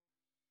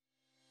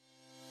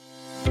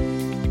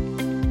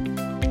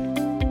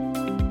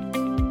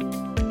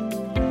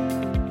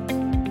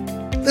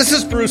This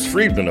is Bruce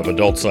Friedman of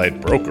Adult Site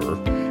Broker,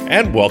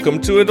 and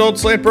welcome to Adult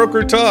Site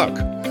Broker Talk,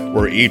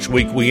 where each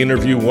week we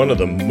interview one of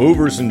the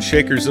movers and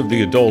shakers of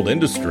the adult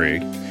industry,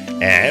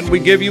 and we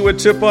give you a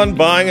tip on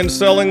buying and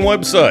selling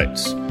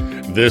websites.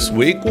 This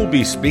week we'll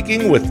be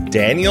speaking with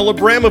Daniel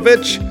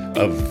Abramovich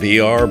of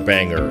VR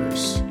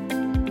Bangers.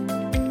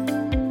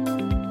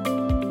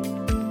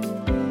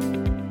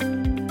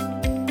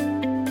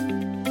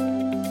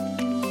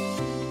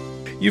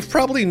 You've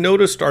probably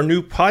noticed our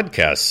new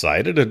podcast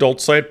site at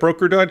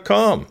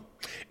adultsitebroker.com.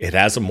 It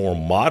has a more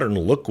modern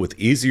look with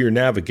easier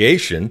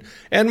navigation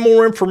and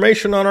more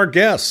information on our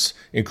guests,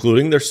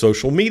 including their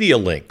social media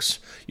links.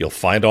 You'll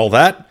find all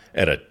that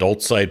at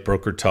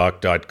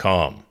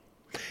adultsitebrokertalk.com.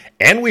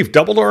 And we've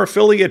doubled our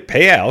affiliate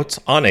payouts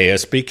on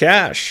ASB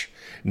Cash.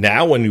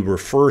 Now, when you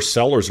refer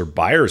sellers or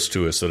buyers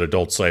to us at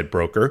Adult Site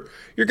Broker,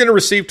 you're going to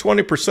receive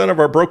 20% of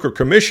our broker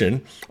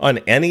commission on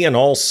any and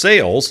all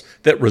sales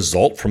that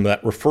result from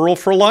that referral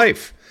for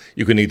life.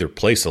 You can either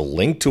place a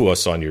link to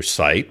us on your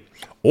site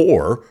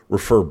or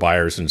refer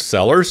buyers and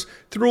sellers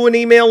through an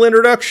email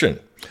introduction.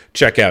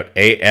 Check out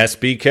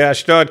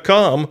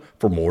asbcash.com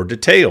for more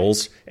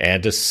details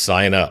and to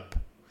sign up.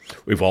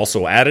 We've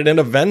also added an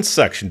events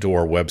section to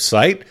our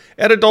website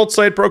at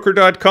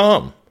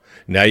adultsitebroker.com.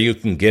 Now you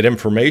can get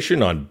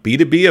information on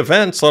B2B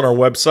events on our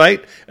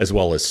website, as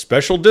well as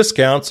special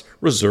discounts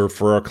reserved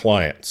for our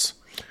clients.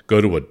 Go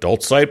to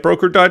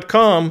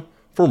adultsitebroker.com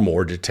for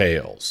more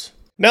details.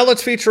 Now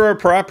let's feature our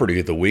property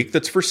of the week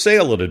that's for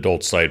sale at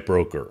Adult Site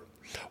Broker.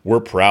 We're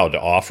proud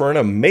to offer an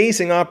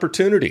amazing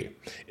opportunity.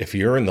 If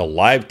you're in the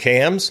live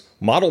cams,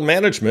 model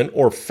management,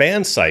 or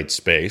fan site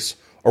space,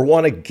 or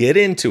want to get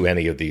into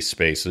any of these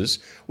spaces,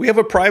 we have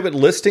a private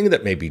listing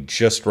that may be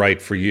just right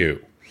for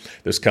you.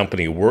 This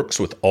company works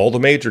with all the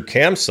major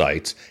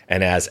campsites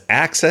and has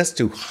access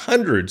to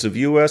hundreds of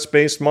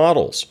U.S.-based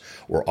models.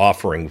 We're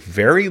offering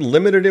very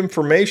limited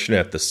information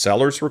at the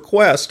seller's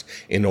request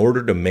in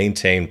order to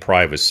maintain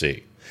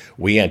privacy.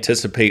 We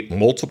anticipate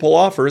multiple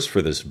offers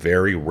for this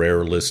very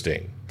rare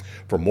listing.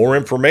 For more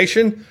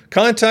information,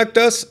 contact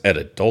us at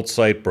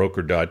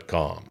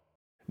adultsitebroker.com.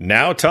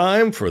 Now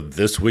time for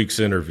this week's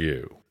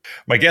interview.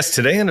 My guest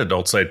today on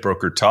Adult Site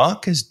Broker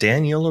Talk is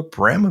Daniel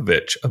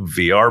Abramovich of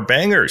VR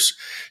Bangers.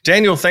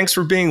 Daniel, thanks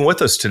for being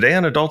with us today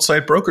on Adult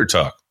Site Broker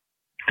Talk.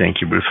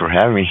 Thank you, Bruce, for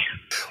having me.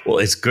 Well,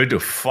 it's good to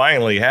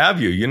finally have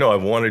you. You know,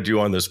 I've wanted you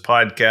on this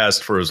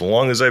podcast for as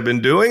long as I've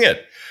been doing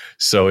it,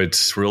 so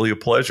it's really a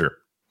pleasure.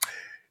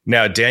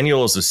 Now,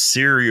 Daniel is a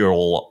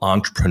serial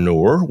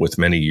entrepreneur with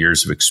many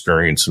years of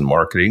experience in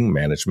marketing,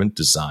 management,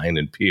 design,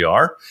 and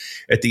PR.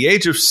 At the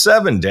age of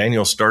 7,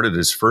 Daniel started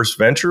his first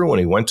venture when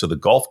he went to the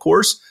golf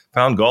course,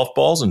 found golf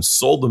balls, and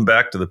sold them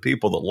back to the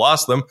people that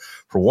lost them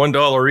for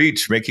 $1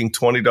 each, making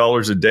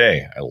 $20 a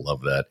day. I love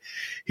that.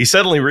 He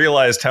suddenly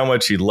realized how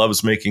much he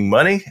loves making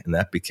money, and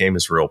that became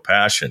his real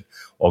passion.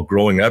 While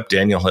growing up,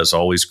 Daniel has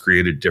always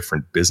created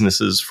different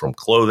businesses from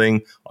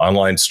clothing,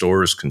 online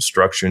stores,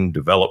 construction,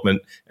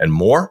 development, and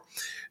more.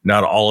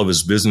 Not all of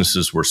his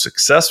businesses were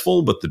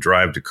successful, but the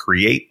drive to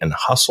create and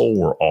hustle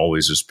were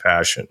always his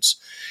passions.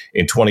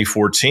 In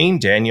 2014,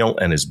 Daniel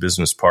and his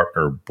business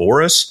partner,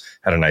 Boris,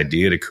 had an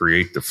idea to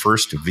create the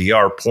first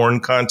VR porn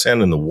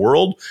content in the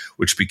world,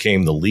 which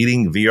became the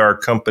leading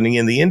VR company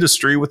in the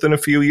industry within a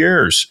few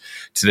years.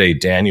 Today,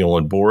 Daniel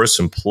and Boris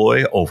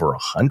employ over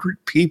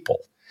 100 people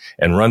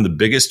and run the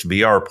biggest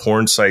VR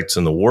porn sites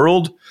in the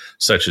world,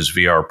 such as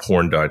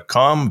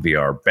vrporn.com,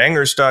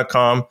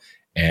 vrbangers.com,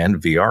 and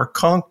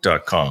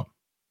vrconk.com.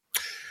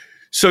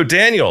 So,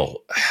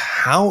 Daniel,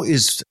 how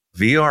is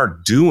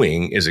VR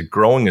doing? Is it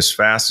growing as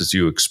fast as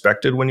you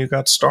expected when you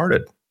got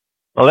started?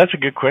 Well, that's a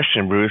good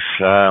question, Bruce.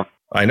 I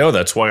know,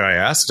 that's why I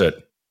asked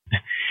it.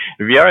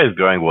 VR is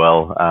going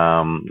well.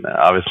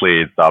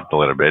 Obviously, it's upped a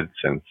little bit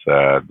since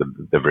the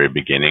very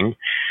beginning.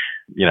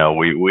 You know,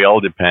 we all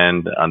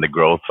depend on the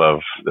growth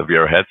of the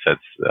VR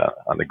headsets,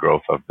 on the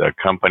growth of the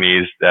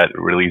companies that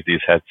release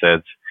these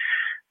headsets.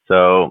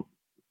 So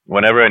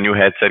whenever a new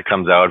headset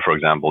comes out, for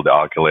example, the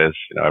Oculus,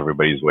 you know,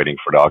 everybody's waiting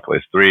for the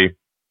Oculus 3,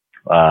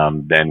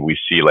 then we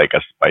see like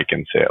a spike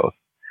in sales.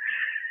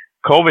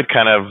 COVID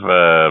kind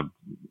of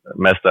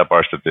messed up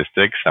our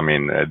statistics. I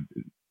mean,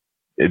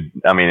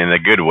 in a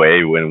good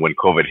way. When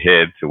COVID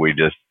hit, we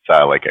just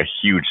saw like a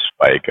huge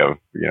spike of,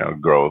 you know,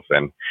 growth,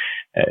 and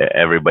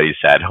everybody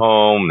sat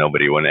home.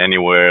 Nobody went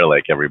anywhere.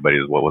 Like everybody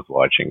was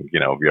watching, you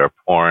know, VR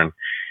porn,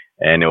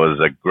 and it was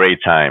a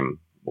great time.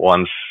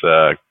 Once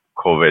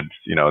COVID,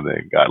 you know,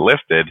 got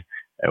lifted,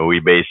 we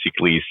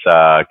basically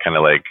saw kind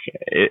of like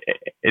it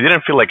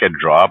didn't feel like a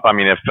drop. I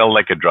mean, it felt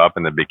like a drop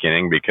in the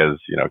beginning because,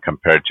 you know,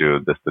 compared to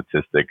the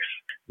statistics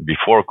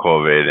before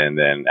COVID and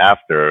then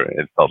after,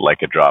 it felt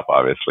like a drop,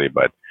 obviously.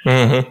 But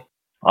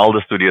all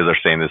the studios are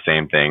saying the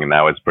same thing.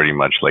 Now it's pretty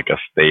much like a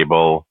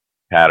stable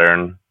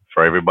pattern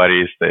for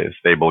everybody,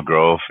 stable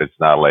growth. It's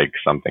not like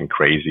something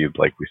crazy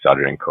like we saw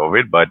during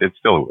COVID, but it's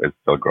still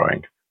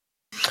growing.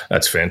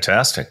 That's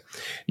fantastic.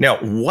 Now,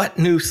 what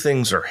new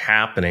things are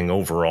happening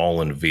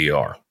overall in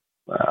VR?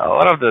 a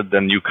lot of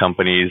the new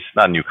companies,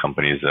 not new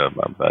companies,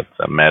 but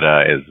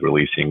Meta is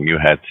releasing new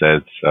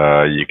headsets.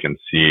 You can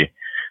see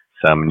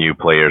some new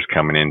players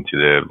coming into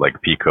the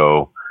like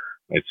Pico.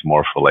 It's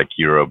more for like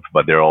Europe,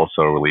 but they're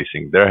also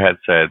releasing their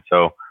headset.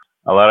 So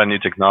a lot of new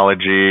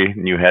technology,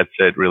 new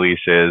headset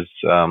releases.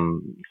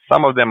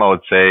 Some of them I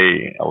would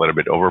say a little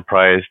bit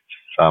overpriced.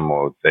 Some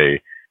I would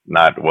say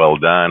not well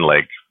done.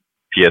 Like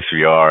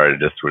PSVR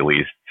just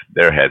released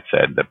their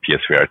headset, the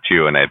PSVR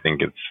 2, and I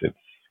think it's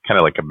kind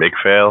of like a big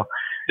fail,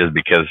 just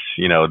because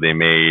they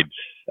made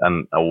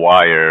a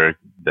wire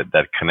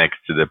that connects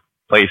to the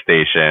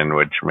PlayStation,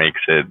 which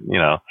makes it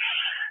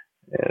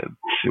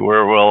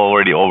we're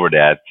already over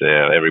that.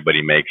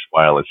 Everybody makes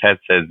wireless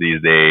headsets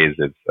these days.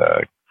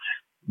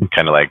 It's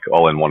kind of like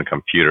all in one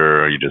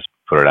computer. You just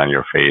put it on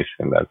your face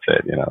and that's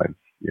it.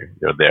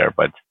 You're there.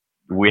 But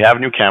we have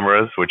new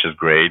cameras, which is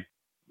great.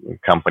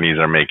 Companies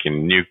are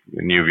making new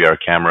VR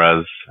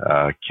cameras.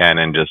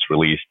 Canon just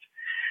released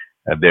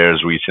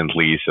theirs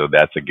recently, so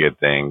that's a good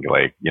thing.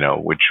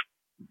 Which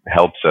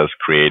helps us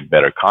create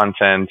better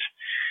content.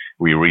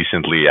 We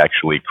recently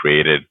actually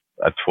created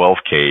a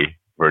 12K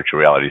virtual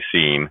reality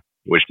scene,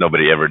 which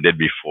nobody ever did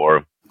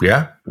before.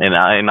 Yeah. And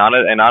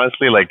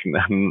honestly, like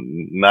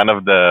none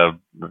of the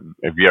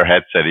VR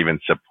headset even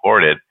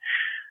support it.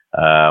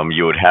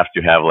 You would have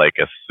to have like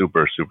a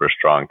super, super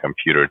strong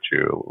computer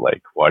to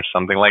like watch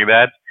something like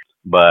that.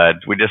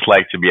 But we just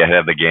like to be ahead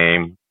of the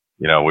game.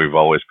 We've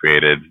always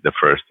created the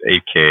first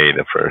 8K,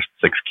 the first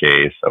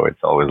 6K. So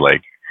it's always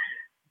like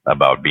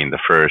about being the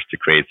first to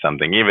create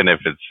something, even if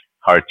it's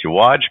hard to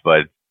watch.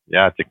 But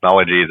yeah,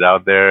 technology is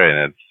out there,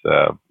 and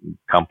it's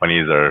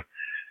companies are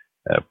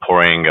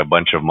pouring a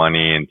bunch of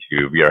money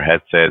into VR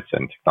headsets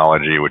and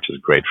technology, which is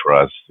great for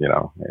us.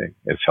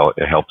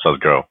 It helps us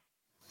grow.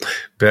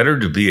 Better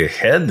to be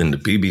ahead than to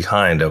be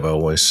behind, I've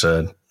always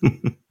said.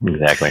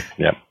 Exactly.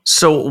 Yeah.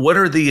 So what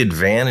are the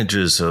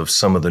advantages of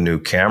some of the new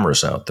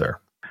cameras out there?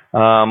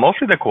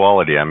 Mostly the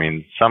quality. I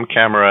mean, some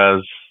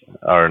cameras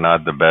are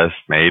not the best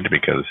made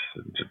because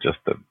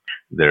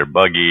they're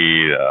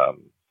buggy.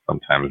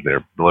 Sometimes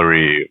they're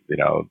blurry.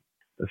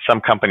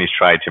 Some companies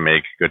try to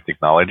make good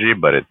technology,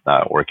 but it's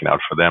not working out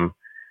for them.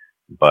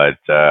 But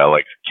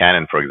like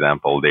Canon, for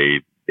example,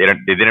 they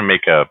didn't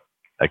make a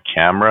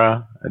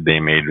camera. They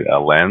made a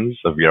lens,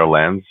 a VR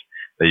lens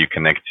that you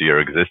connect to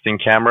your existing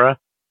camera,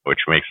 which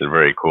makes it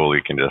very cool.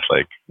 You can just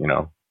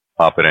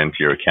pop it into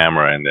your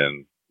camera and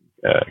then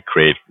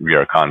create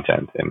VR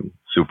content in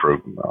super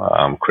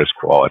crisp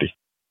quality.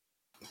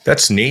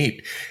 That's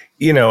neat.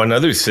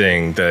 Another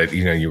thing that,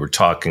 you were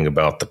talking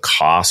about the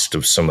cost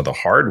of some of the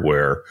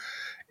hardware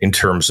in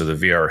terms of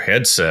the VR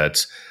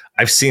headsets.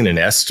 I've seen an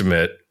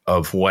estimate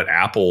of what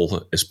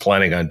Apple is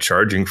planning on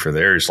charging for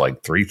theirs,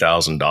 like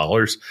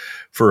 $3,000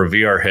 for a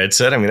VR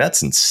headset. I mean,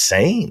 that's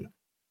insane.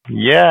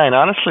 Yeah, and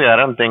honestly, I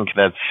don't think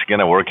that's going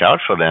to work out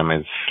for them.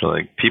 It's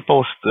like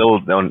people still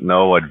don't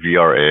know what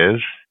VR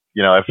is.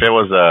 If it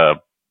was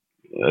a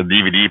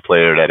DVD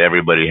player that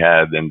everybody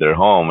had in their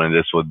home, and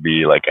this would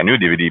be like a new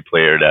DVD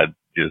player that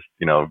just,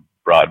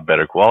 brought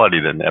better quality,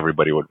 then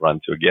everybody would run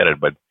to get it.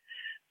 But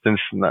since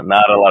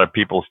not a lot of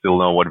people still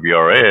know what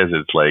VR is,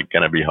 it's like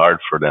going to be hard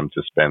for them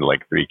to spend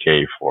like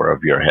 $3,000 for a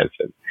VR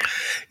headset.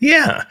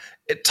 Yeah.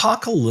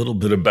 Talk a little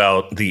bit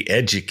about the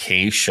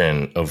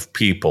education of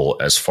people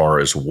as far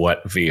as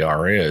what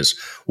VR is.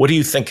 What do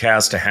you think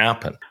has to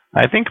happen?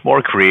 I think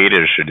more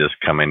creators should just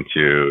come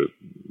into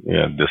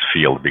this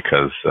field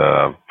because,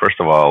 first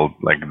of all,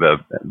 like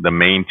the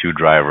main two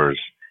drivers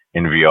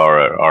in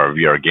VR are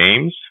VR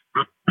games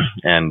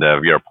and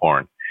VR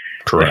porn.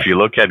 Correct. If you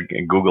look at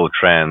Google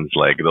Trends,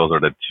 like those are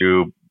the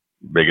two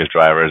biggest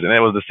drivers, and it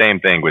was the same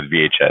thing with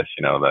VHS.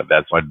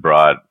 That's what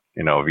brought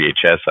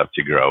VHS up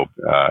to grow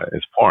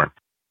is porn.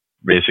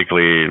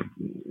 Basically,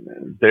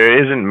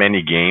 there isn't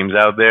many games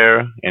out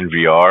there in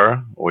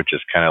VR, which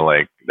is kind of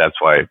like that's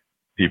why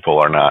people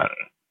are not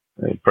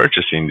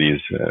purchasing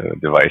these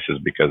devices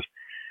because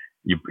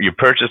you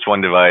purchase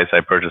one device.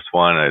 I purchased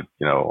one.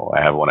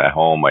 I have one at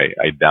home.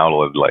 I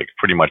downloaded like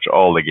pretty much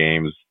all the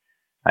games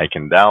I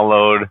can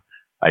download.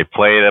 I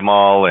play them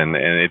all, and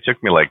it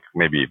took me like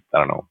maybe, I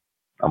don't know,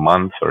 a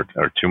month or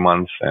 2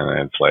 months, and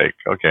it's like,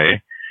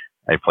 okay,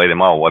 I play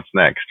them all. What's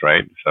next,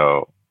 right?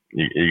 So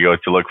you go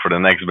to look for the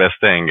next best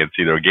thing. It's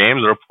either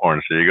games or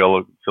porn. So you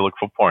go to look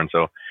for porn.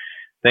 So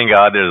thank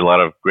God there's a lot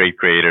of great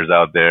creators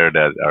out there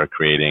that are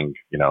creating,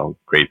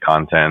 great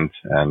content,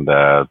 and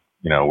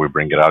we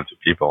bring it out to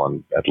people,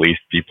 and at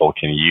least people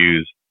can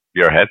use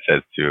VR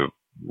headsets to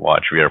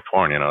watch VR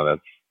porn.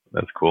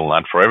 That's cool.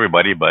 Not for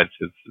everybody, but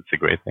it's a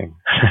great thing.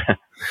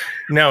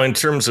 Now, in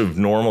terms of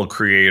normal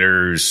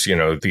creators, the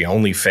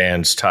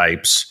OnlyFans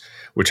types,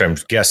 which I'm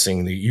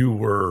guessing that you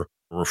were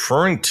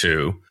referring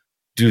to,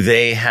 do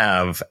they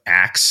have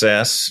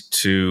access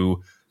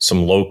to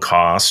some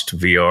low-cost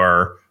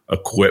VR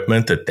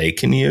equipment that they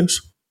can use?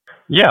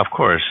 Yeah, of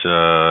course.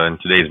 In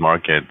today's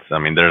market, I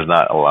mean, there's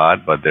not a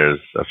lot, but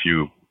there's a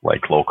few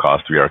like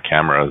low-cost VR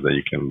cameras that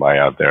you can buy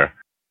out there.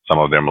 Some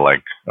of them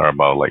are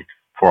about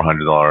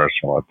 $400,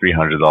 or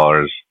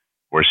 $300.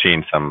 we're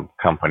seeing some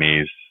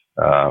companies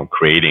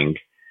creating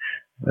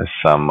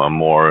some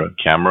more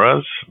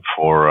cameras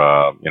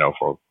for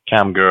for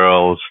cam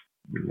girls,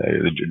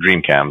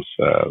 Dream Cams.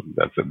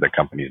 That's the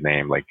company's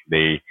name. Like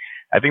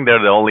I think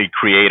they're the only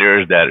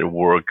creators that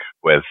work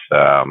with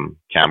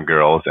cam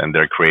girls, and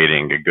they're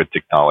creating a good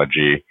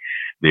technology.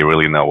 They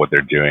really know what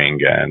they're doing,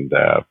 and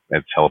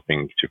it's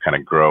helping to kind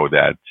of grow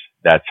that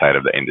side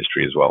of the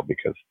industry as well.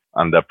 Because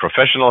on the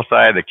professional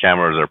side, the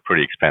cameras are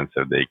pretty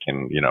expensive. They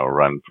can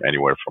run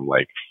anywhere from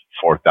like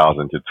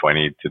 $4,000 to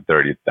 $20,000 to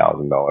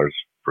 $30,000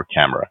 per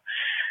camera.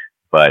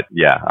 But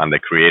yeah, on the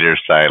creator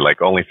side, like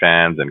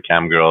OnlyFans and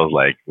cam girls,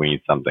 like we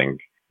need something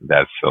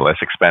that's less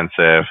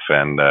expensive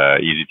and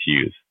easy to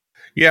use.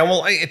 Yeah,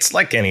 well, it's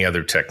like any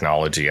other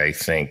technology. I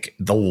think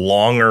the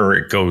longer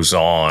it goes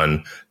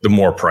on, the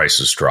more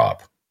prices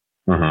drop.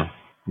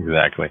 Mm-hmm.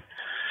 Exactly.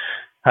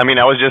 I mean,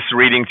 I was just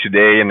reading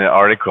today in an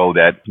article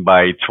that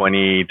by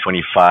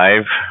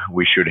 2025,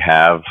 we should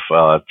have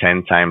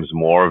 10 times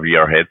more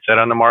VR headset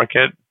on the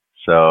market.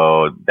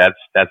 So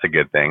that's a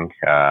good thing.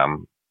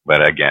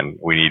 But again,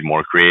 we need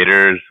more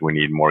creators. We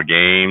need more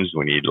games.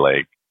 We need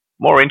like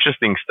more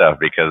interesting stuff,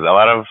 because a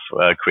lot of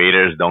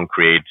creators don't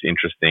create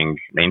interesting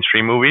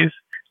mainstream movies.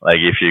 Like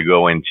if you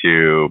go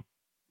into,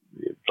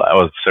 I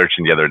was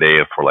searching the other day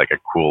for like a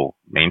cool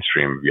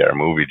mainstream VR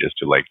movie just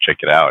to like check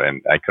it out,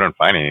 and I couldn't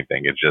find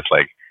anything. It's just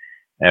like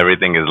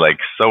everything is like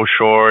so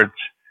short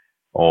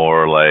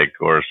or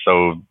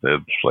so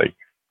it's like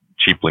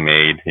cheaply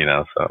made,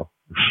 so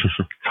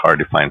it's hard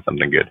to find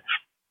something good.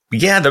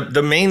 Yeah,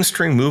 the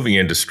mainstream movie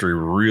industry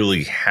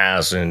really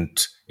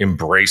hasn't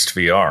embraced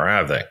VR,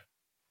 have they?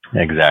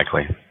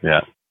 Exactly.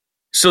 Yeah.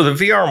 So the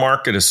VR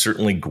market has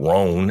certainly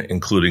grown,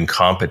 including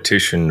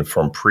competition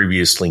from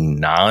previously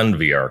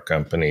non-VR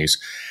companies.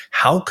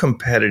 How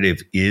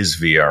competitive is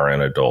VR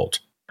in adult?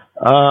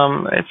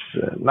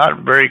 It's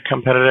not very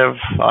competitive,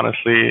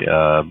 honestly.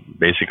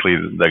 Basically,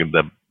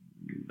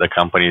 the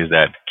companies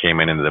that came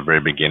in the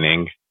very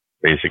beginning,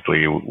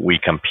 basically we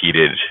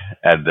competed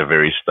at the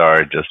very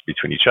start just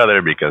between each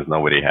other, because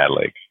nobody had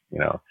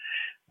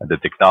the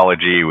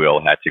technology. We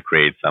all had to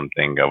create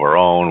something of our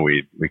own.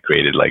 We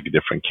created like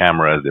different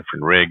cameras,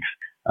 different rigs.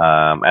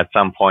 At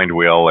some point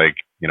we all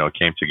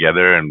came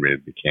together and we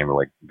became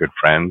like good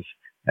friends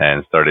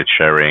and started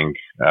sharing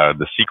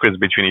the secrets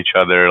between each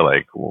other,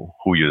 like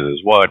who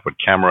uses what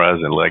cameras,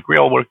 and like we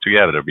all work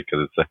together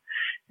because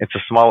it's a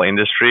small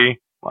industry.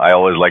 I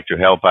always like to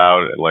help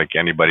out like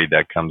anybody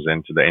that comes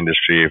into the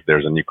industry. If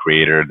there's a new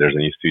creator, there's a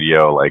new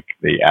studio, like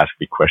they ask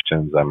me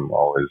questions. I'm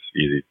always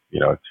easy,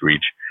 to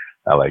reach.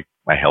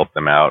 I help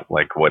them out,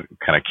 like what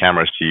kind of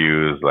cameras to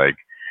use. Like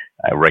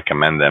I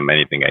recommend them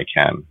anything I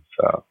can.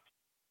 So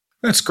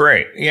that's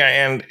great. Yeah.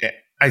 And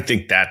I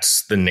think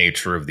that's the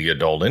nature of the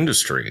adult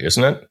industry,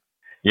 isn't it?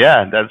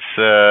 Yeah, that's,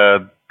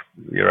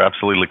 you're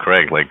absolutely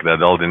correct. Like the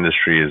adult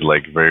industry is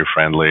like very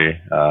friendly.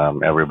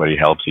 Everybody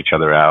helps each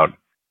other out.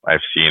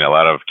 I've seen a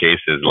lot of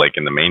cases like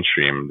in the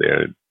mainstream,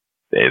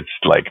 it's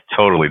like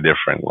totally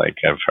different. Like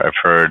I've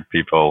heard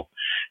people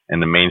in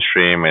the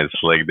mainstream, it's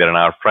like they're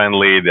not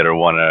friendly. They don't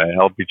want to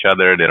help each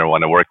other. They don't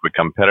want to work with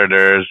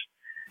competitors.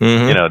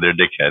 Mm-hmm. They're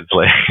dickheads.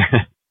 Like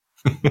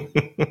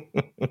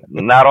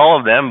not all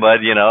of them, but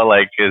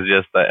it's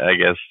just, I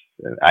guess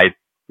I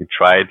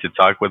try to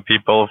talk with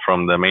people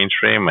from the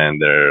mainstream,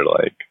 and they're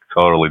like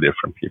totally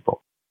different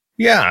people.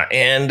 Yeah,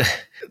 and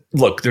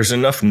look, there's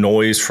enough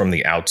noise from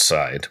the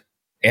outside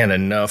and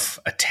enough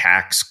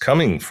attacks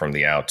coming from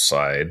the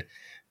outside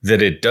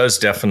that it does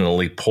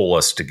definitely pull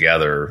us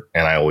together.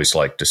 And I always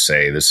like to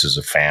say this is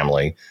a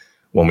family.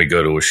 When we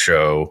go to a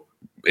show,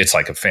 it's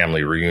like a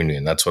family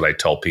reunion. That's what I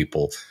tell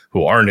people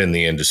who aren't in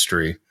the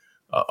industry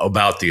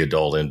about the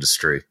adult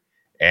industry.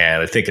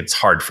 And I think it's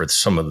hard for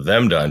some of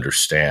them to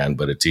understand,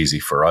 but it's easy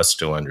for us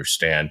to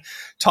understand.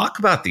 Talk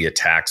about the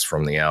attacks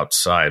from the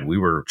outside. We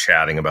were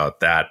chatting about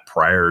that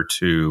prior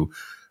to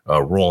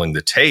rolling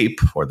the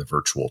tape, or the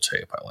virtual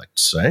tape, I like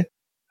to say.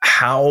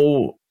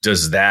 How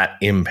does that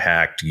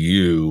impact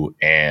you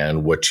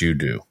and what you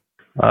do?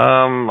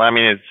 I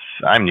mean,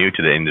 I'm new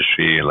to the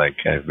industry. Like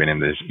I've been in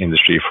this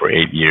industry for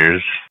 8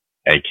 years.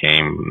 I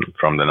came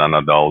from the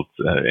non-adult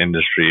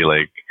industry,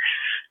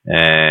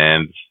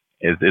 and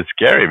it's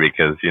scary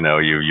because,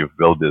 you've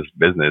built this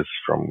business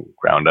from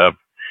ground up.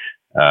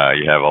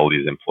 You have all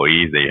these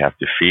employees that you have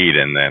to feed,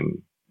 and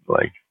then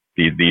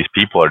these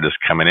people are just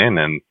coming in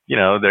and,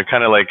 they're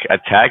kind of like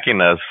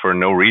attacking us for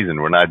no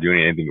reason. We're not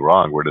doing anything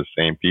wrong. We're the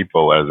same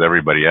people as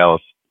everybody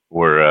else.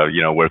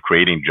 We're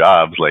creating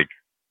jobs. Like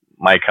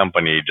my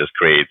company just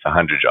creates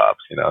 100 jobs,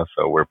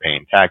 so we're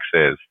paying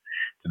taxes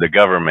to the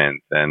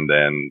government. And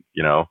then,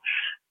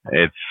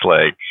 it's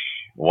like,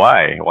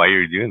 why are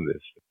you doing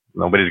this?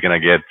 Nobody's going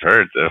to get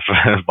hurt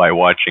by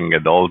watching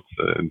adult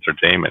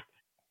entertainment.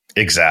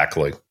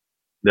 Exactly.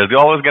 There's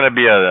always going to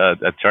be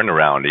a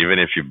turnaround, even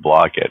if you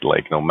block it.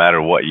 Like, no matter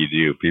what you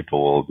do,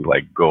 people will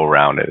go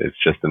around it. It's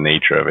just the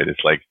nature of it. It's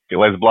like,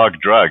 let's block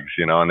drugs,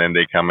 and then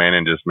they come in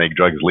and just make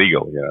drugs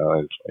legal,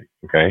 It's like,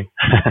 okay.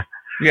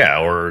 Yeah,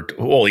 or,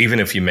 well, even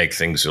if you make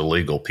things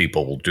illegal,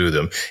 people will do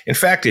them. In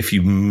fact, if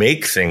you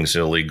make things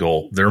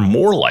illegal, they're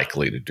more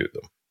likely to do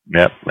them.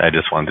 Yep, I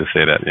just wanted to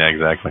say that. Yeah,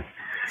 exactly.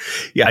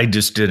 Yeah, I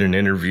just did an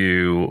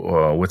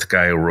interview with a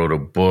guy who wrote a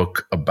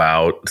book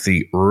about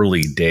the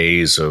early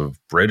days of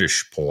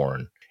British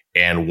porn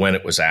and when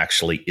it was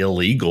actually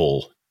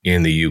illegal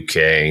in the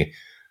UK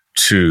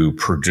to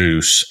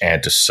produce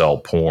and to sell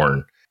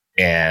porn.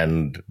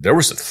 And there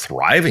was a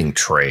thriving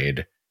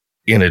trade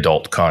in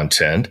adult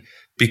content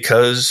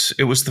because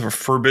it was the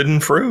forbidden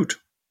fruit.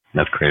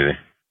 That's crazy.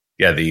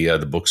 Yeah,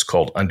 the book's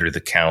called Under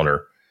the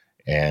Counter,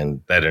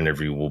 and that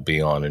interview will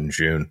be on in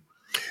June.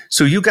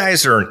 So you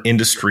guys are an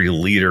industry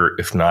leader,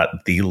 if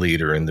not the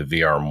leader in the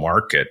VR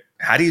market.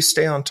 How do you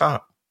stay on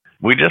top?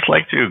 We just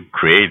like to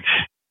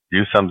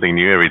do something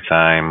new every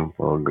time.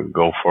 We'll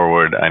go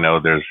forward. I know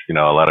there's, a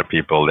lot of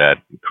people that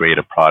create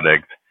a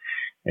product,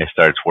 it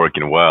starts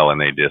working well,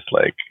 and they just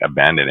like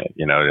abandon it.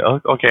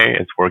 Oh, okay,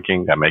 it's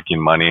working, I'm making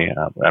money,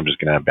 I'm just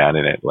going to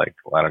abandon it. Like,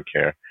 well, I don't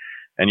care.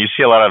 And you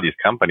see a lot of these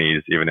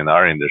companies, even in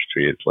our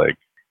industry, it's like,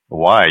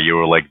 why? You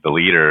were like the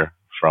leader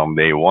from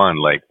day one.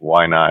 Like,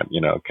 why not,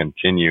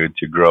 continue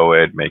to grow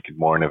it, make it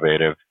more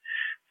innovative?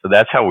 So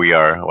that's how we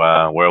are.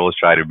 We always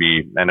try to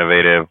be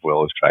innovative. We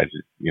always try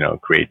to,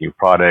 create new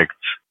products,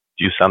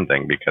 do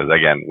something, because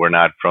again, we're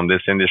not from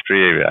this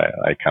industry.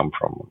 I come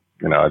from,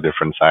 a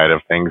different side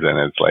of things. And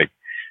it's like,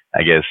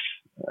 I guess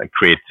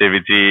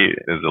creativity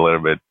is a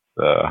little bit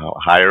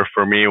higher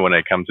for me when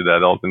I come to the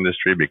adult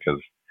industry,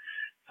 because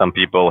some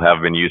people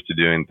have been used to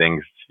doing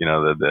things,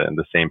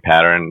 the same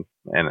pattern.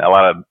 And a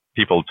lot of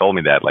people told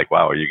me that, like,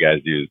 wow, you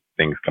guys do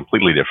things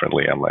completely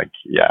differently. I'm like,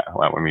 yeah,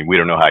 well, I mean, we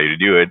don't know how you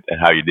do it and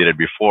how you did it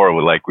before.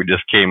 We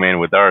just came in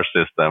with our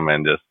system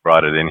and just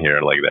brought it in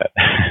here like that.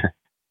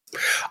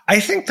 I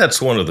think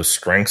that's one of the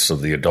strengths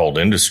of the adult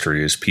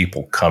industry is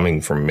people coming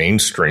from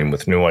mainstream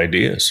with new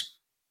ideas.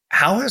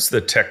 How has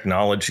the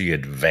technology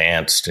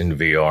advanced in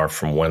VR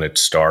from when it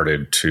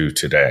started to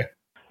today?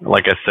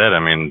 Like I said, I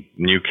mean,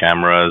 new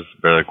cameras,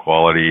 better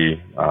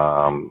quality,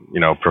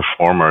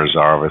 performers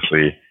are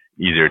obviously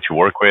easier to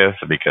work with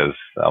because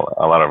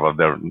a lot of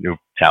the new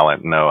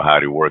talent know how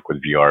to work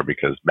with VR,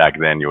 because back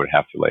then you would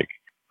have to like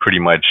pretty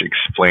much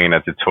explain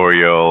a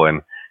tutorial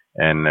and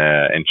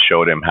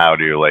show them how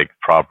to like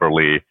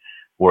properly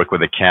work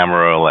with the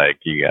camera. Like,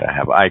 you gotta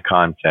have eye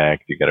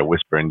contact, you gotta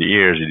whisper in the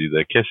ears, you do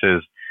the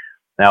kisses.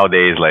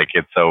 Nowadays, like,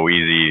 it's so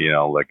easy,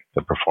 like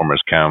the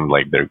performers come,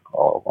 like they're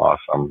all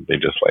awesome. They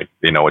just like,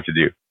 they know what to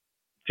do.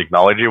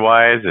 Technology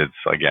wise, it's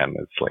like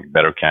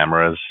better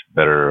cameras,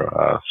 better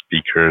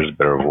speakers,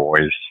 better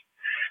voice.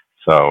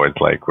 So it's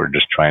like, we're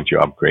just trying to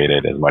upgrade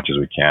it as much as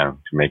we can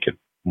to make it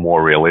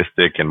more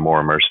realistic and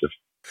more immersive.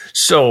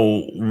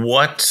 So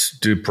what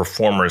do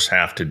performers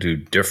have to do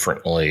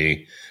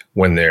differently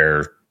when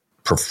they're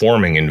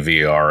performing in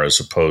VR as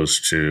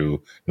opposed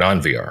to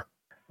non-VR?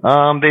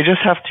 They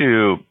just have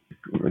to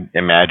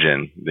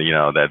imagine,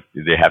 that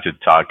they have to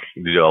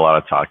do a lot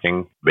of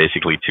talking,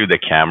 basically to the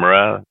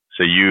camera.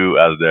 So you,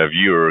 as the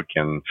viewer,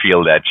 can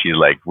feel that she's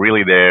like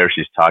really there.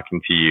 She's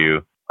talking to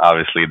you.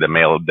 Obviously, the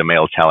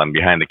male talent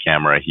behind the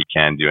camera, he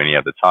can't do any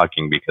of the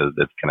talking because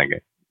that's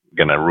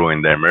gonna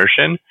ruin the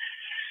immersion.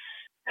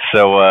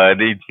 So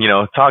they,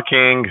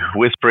 talking,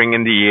 whispering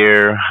in the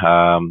ear,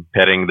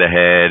 petting the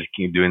head,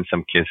 doing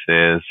some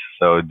kisses.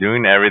 So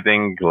doing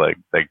everything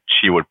like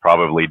she would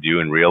probably do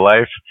in real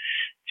life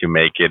to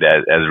make it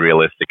as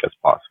realistic as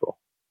possible.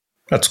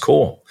 That's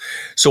cool.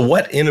 So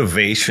what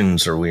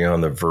innovations are we on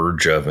the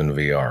verge of in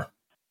VR?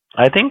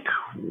 I think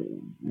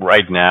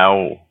right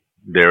now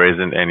there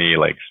isn't any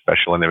like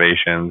special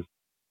innovations.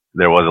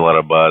 There was a lot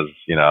of buzz,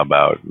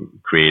 about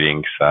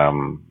creating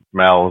some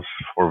smells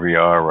for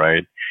VR,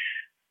 right?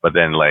 But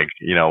then, like,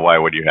 why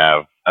would you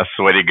have a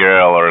sweaty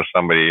girl or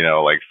somebody,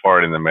 like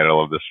fart in the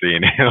middle of the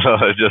scene?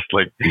 Just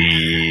like,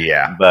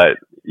 yeah.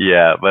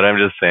 But I'm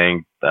just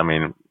saying, I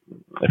mean,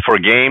 for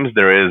games,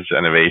 there is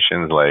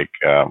innovations like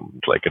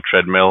a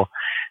treadmill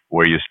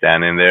where you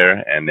stand in there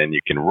and then you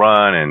can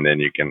run and then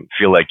you can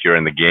feel like you're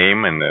in the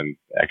game, and then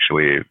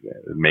actually it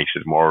makes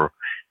it more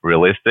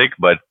realistic.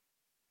 But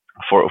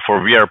for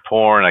VR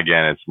porn,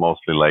 again, it's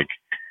mostly like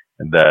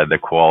the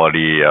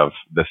quality of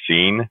the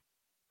scene.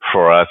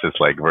 For us, it's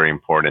like very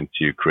important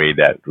to create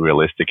that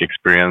realistic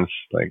experience.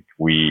 Like,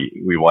 we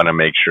want to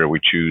make sure we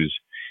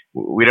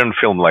don't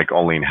film like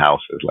only in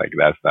houses. Like,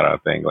 that's not our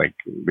thing. Like,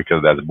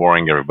 because that's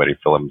boring. Everybody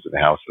films in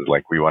houses.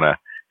 Like, we want to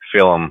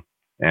film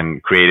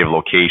in creative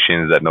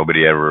locations that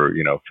nobody ever,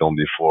 filmed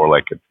before,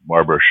 like a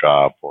barber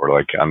shop or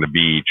like on the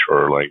beach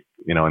or like,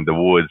 in the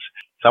woods.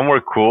 Somewhere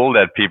cool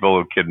that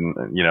people could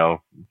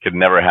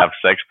never have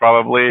sex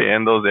probably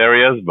in those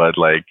areas, but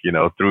like,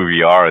 through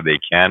VR they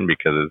can,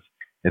 because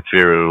it's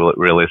very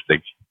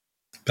realistic.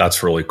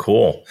 That's really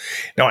cool.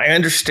 Now, I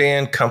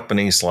understand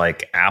companies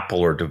like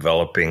Apple are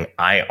developing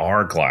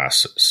IR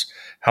glasses.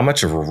 How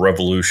much of a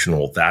revolution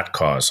will that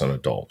cause an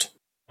adult?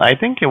 I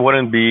think it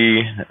wouldn't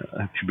be,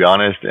 to be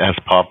honest, as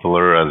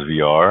popular as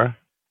VR,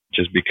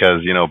 just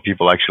because,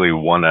 people actually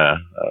want to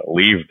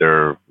leave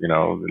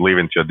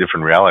into a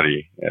different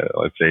reality.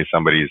 Let's say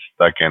somebody's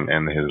stuck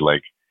in his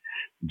like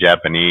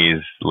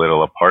Japanese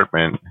little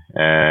apartment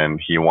and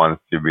he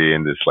wants to be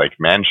in this like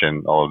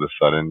mansion all of a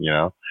sudden,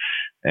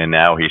 and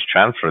now he's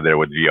transferred there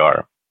with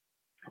VR.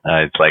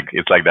 It's like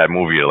that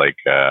movie, like,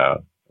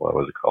 what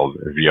was it called?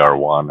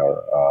 VR1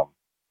 or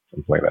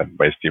something like that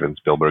by Steven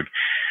Spielberg,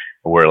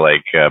 where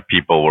like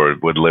people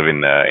would live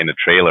in a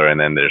trailer and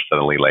then they're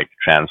suddenly like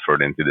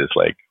transferred into this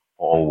like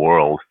whole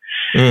world.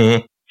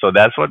 Mm-hmm. So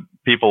that's what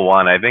people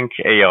want. I think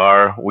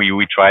AR,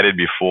 we tried it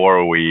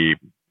before. We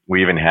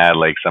even had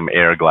like some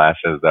AR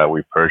glasses that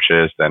we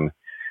purchased, and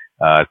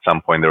at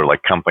some point there were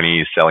like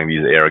companies selling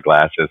these AR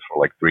glasses for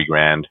like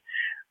 $3,000,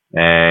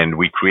 and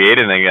we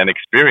created an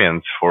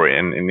experience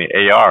in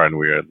the AR, and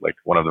we were like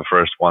one of the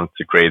first ones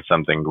to create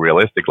something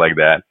realistic like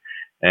that,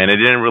 and it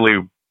didn't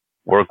really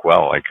work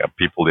well. Like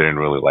people didn't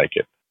really like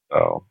it.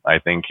 So I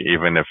think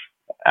even if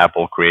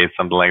Apple creates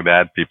something like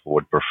that, people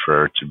would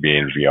prefer to be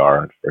in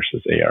VR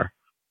versus AR.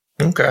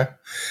 Okay.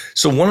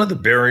 So one of the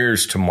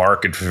barriers to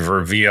market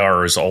for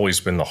VR has always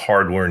been the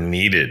hardware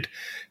needed.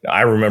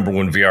 I remember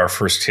when VR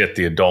first hit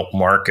the adult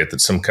market that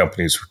some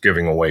companies were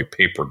giving away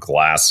paper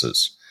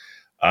glasses.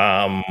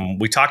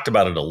 We talked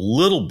about it a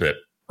little bit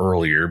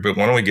earlier, but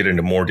why don't we get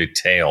into more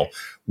detail?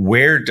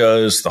 Where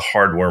does the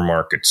hardware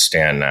market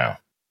stand now?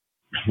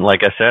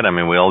 Like I said, I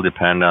mean, we all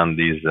depend on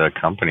these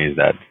companies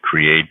that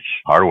create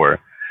hardware.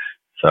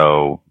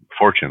 So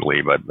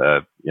fortunately, but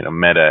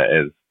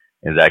Meta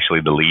is actually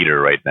the leader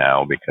right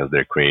now because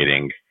they're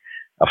creating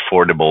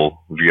affordable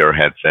VR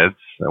headsets,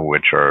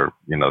 which are,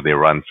 they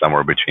run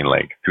somewhere between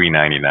like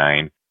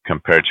 $399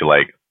 compared to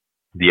like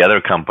the other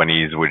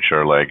companies, which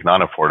are like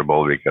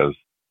non-affordable because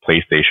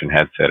PlayStation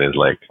headset is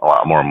like a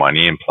lot more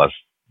money. And plus,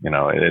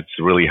 it's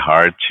really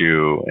hard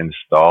to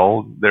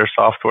install their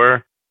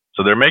software.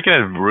 So they're making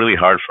it really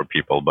hard for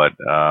people. But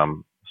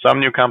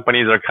some new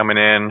companies are coming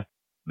in.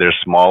 They're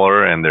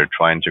smaller and they're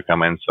trying to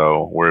come in.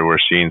 So we're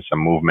seeing some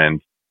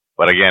movement.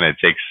 But again, it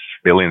takes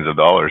billions of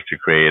dollars to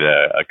create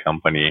a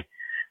company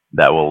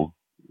that will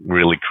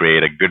really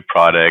create a good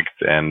product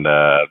and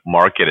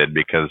market it,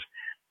 because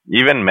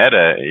even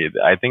Meta,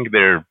 I think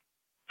they're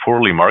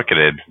poorly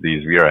marketed,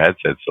 these VR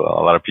headsets. So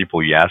a lot of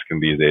people, you ask them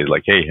these days,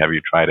 like, hey, have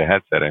you tried a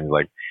headset? And he's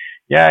like,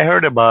 yeah, I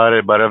heard about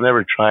it, but I've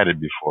never tried it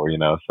before,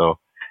 So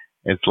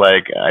it's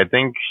like, I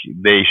think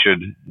they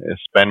should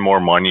spend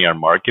more money on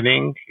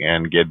marketing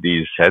and get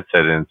these headsets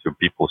into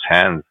people's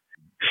hands.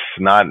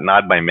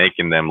 Not by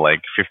making them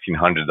like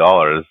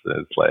 $1,500.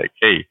 It's like,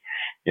 hey,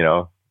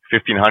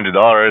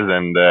 $1,500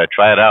 and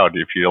try it out.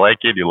 If you like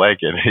it, you like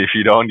it. If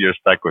you don't, you're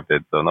stuck with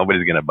it. So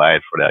nobody's going to buy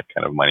it for that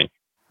kind of money.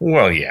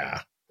 Well,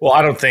 yeah. Well,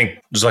 I don't think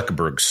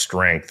Zuckerberg's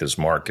strength is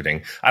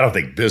marketing. I don't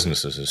think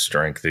business is his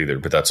strength either,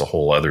 but that's a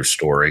whole other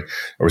story.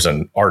 There was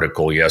an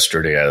article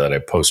yesterday that I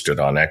posted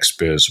on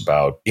XBiz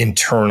about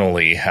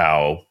internally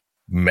how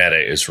Meta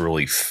is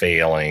really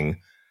failing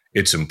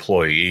its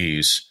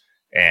employees.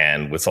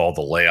 And with all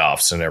the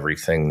layoffs and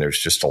everything, there's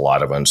just a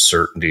lot of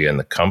uncertainty in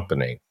the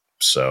company.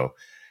 So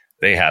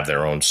they have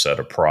their own set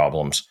of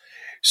problems.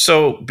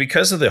 So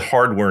because of the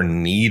hardware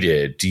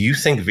needed, do you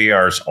think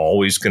VR is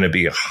always going to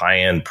be a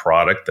high-end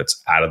product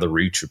that's out of the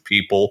reach of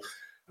people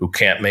who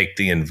can't make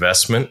the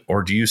investment?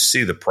 Or do you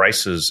see the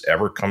prices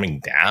ever coming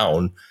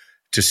down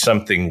to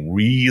something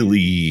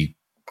really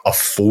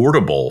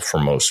affordable for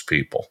most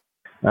people?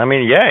 I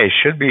mean, yeah, it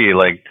should be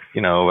like,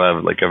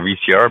 like a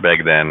VCR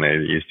back then.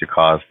 It used to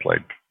cost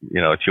like,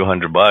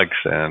 $200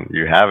 and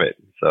you have it.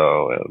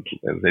 So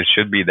it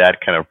should be that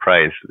kind of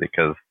price,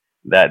 because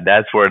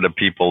that's where the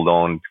people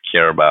don't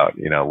care about,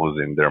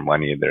 losing their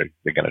money.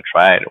 They're going to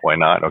try it. Why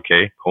not?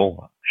 Okay,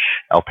 cool.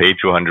 I'll pay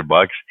 $200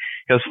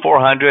 because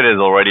 400 is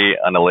already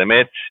on the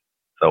limit.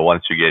 So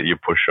once you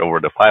push over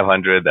the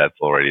 500, that's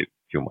already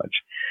too much.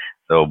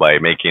 So by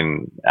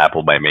making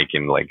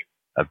like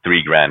a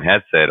 $3,000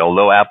 headset,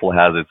 although Apple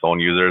has its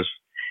own users,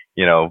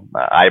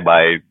 I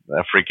buy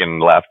a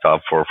freaking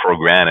laptop for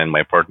 $4,000 and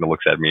my partner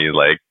looks at me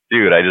like,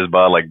 dude, I just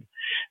bought like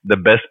the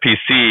best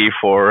PC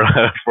for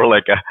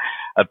like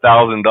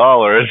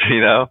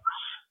 $1,000,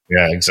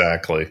 Yeah,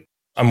 exactly.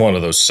 I'm one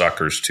of those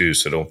suckers too,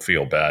 so don't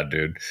feel bad,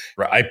 dude.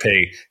 I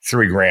pay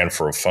 $3,000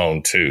 for a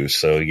phone too.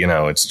 So,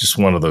 it's just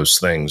one of those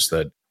things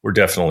that we're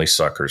definitely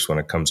suckers when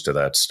it comes to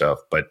that stuff,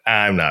 but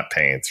I'm not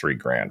paying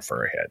 $3,000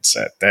 for a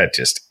headset. That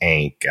just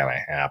ain't gonna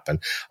happen.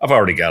 I've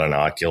already got an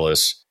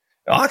Oculus.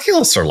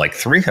 Oculus are like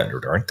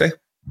 $300, aren't they?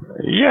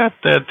 Yeah,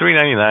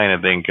 $399,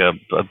 I think,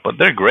 but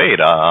they're great.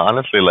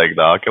 Honestly, like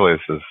the Oculus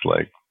is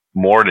like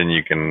more than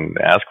you can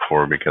ask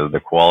for because the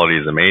quality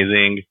is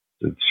amazing.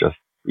 It's just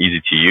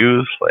easy to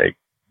use, like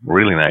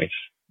really nice.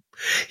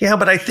 Yeah,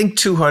 but I think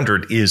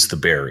 200 is the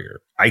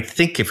barrier. I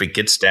think if it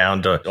gets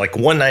down to like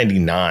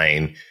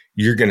 $199,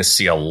 you're going to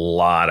see a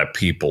lot of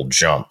people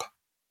jump.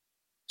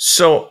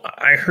 So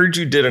I heard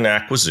you did an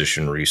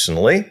acquisition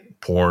recently,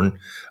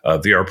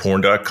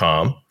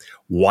 VRporn.com.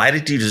 Why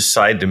did you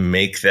decide to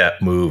make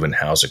that move and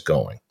how's it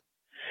going?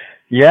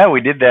 Yeah,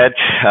 we did that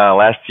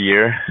last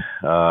year.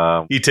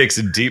 He takes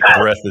a deep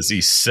breath as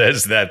he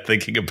says that,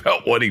 thinking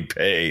about what he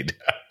paid.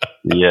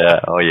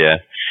 Yeah, oh yeah,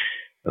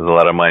 it was a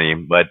lot of money.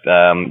 But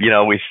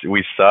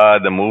we saw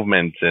the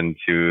movement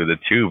into the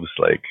tubes.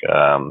 Like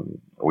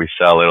we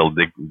saw a little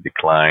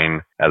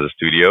decline as a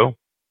studio,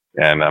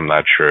 and I'm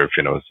not sure if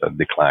it's a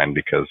decline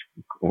because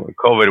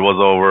COVID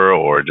was over,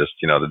 or just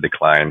the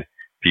decline.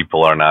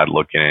 People are not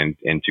looking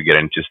into get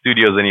into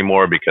studios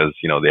anymore because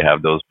they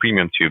have those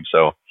premium tubes.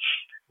 So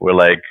we're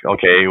like,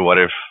 okay, what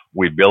if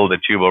we build a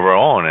tube of our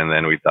own? And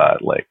then we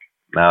thought, like,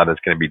 no,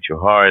 that's going to be too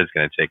hard. It's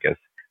going to take us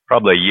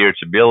probably a year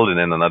to build, and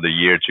then another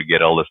year to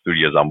get all the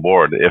studios on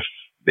board if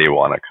they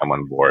want to come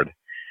on board,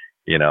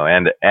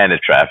 and the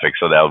traffic.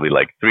 So that will be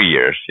like 3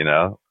 years,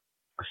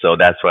 So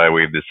that's why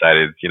we've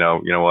decided, you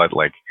know what,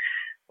 like,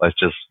 let's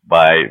just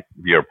buy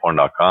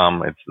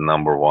VRporn.com. It's the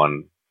number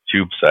one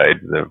tube site,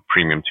 the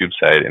premium tube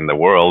site in the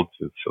world.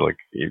 It's like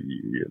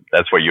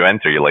that's where you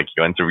enter. You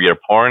enter VR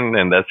porn,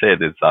 and that's it.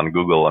 It's on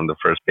Google on the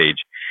first page.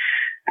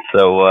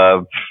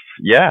 So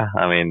yeah,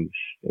 I mean,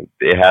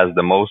 it has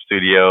the most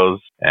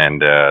studios,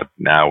 and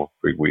now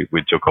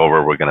we took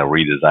over. We're gonna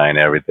redesign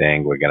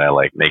everything. We're gonna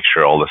make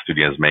sure all the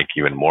studios make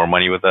even more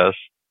money with us.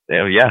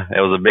 Yeah,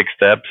 it was a big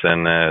steps,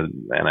 and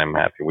I'm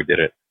happy we did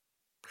it.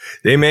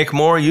 They make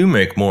more, you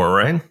make more,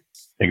 right?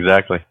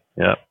 Exactly.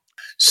 Yeah.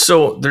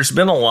 So there's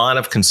been a lot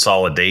of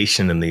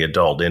consolidation in the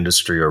adult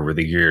industry over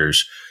the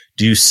years.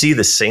 Do you see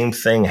the same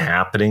thing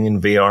happening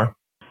in VR?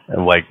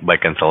 Like by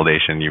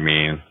consolidation, you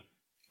mean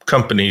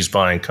companies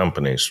buying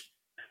companies?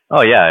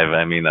 Oh yeah,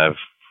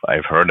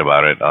 I've heard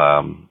about it.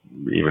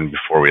 Even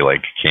before we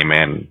came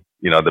in,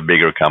 the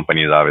bigger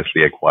companies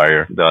obviously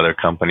acquire the other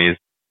companies.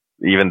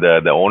 Even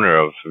the owner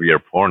of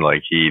VR Porn,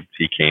 he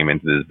came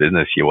into this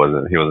business. He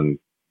wasn't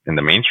in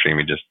the mainstream.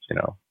 He just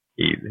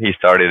he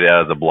started it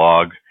as a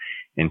blog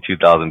in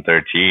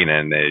 2013,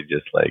 and they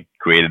just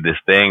created this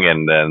thing,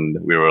 and then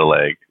we were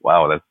like,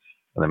 wow, that's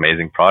an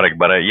amazing product.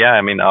 But yeah,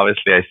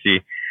 obviously I see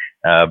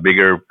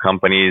bigger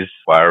companies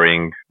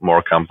acquiring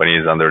more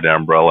companies under their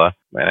umbrella,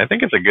 and I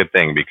think it's a good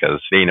thing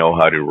because they know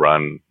how to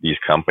run these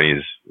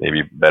companies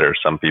maybe better.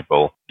 Some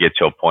people get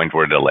to a point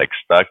where they're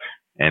stuck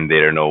and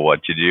they don't know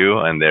what to do,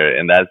 and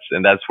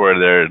that's where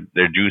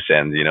their juice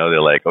ends.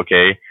 They're like,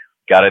 okay,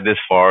 got it this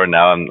far,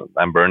 now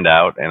I'm burned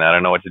out and I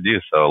don't know what to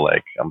do, so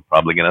I'm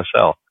probably gonna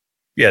sell.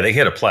 Yeah, they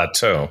hit a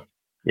plateau.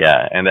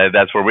 Yeah, and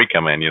that's where we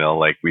come in.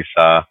 We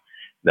saw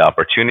the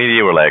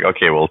opportunity. We're like,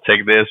 okay, we'll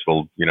take this.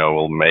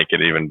 We'll make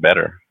it even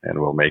better, and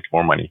we'll make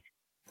more money.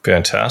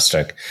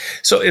 Fantastic.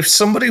 So, if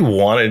somebody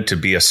wanted to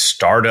be a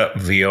startup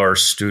VR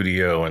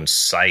studio and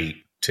site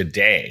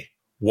today,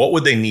 what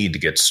would they need to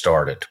get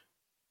started?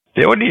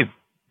 They would need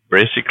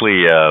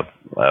basically a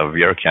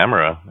VR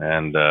camera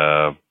and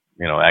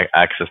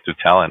access to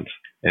talent.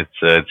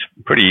 It's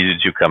pretty easy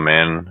to come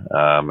in,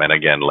 and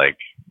again,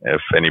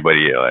 if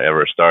anybody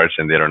ever starts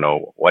and they don't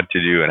know what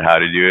to do and how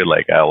to do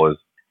it, I always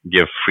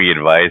give free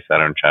advice. I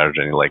don't charge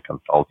any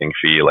consulting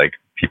fee.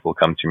 People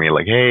come to me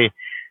hey,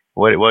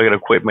 what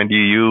equipment do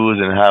you use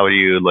and how do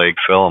you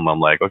film?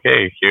 I'm like,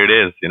 okay, here it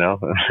is,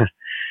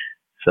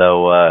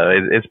 So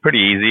it's pretty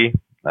easy.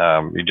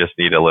 You just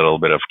need a little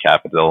bit of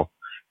capital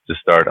to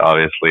start,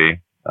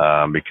 obviously,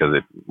 because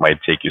it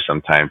might take you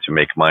some time to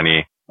make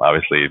money.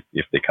 Obviously,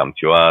 if they come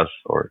to us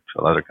or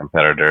to another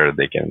competitor,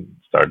 they can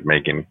start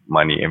making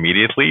money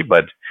immediately.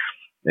 But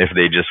if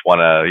they just want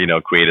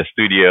to, create a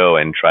studio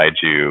and try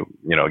to,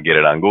 get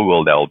it on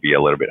Google, that will be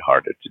a little bit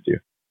harder to do.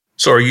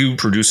 So are you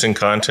producing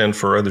content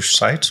for other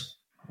sites?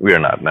 We are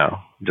not, no,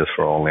 just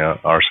for only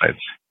our sites.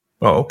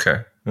 Oh,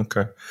 okay.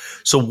 Okay.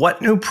 So what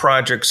new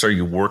projects are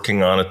you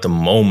working on at the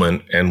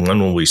moment, and when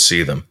will we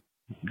see them?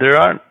 There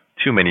aren't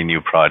too many new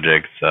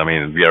projects.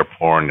 VR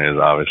Porn is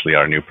obviously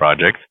our new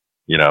project.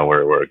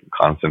 We're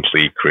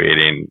constantly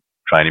creating,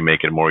 trying to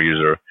make it more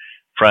user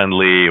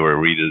friendly. We're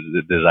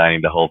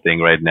redesigning the whole thing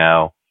right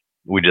now.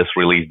 We just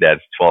released that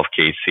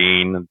 12K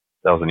scene.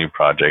 That was a new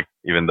project.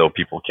 Even though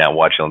people can't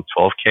watch it on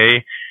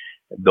 12K,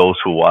 those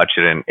who watch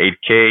it in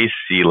 8K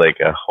see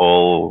a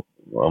whole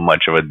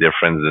much of a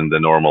difference in the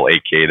normal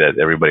 8K that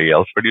everybody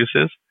else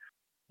produces.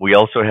 We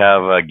also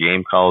have a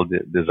game called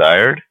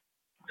Desired.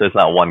 So it's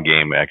not one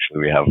game,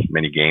 actually. We have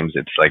many games.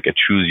 It's a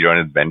choose your own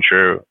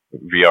adventure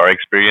VR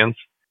experience.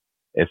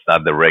 It's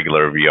not the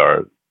regular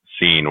VR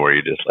scene where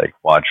you just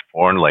watch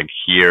porn.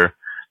 Here,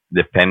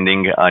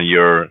 depending on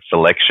your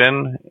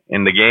selection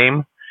in the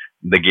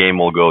game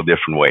will go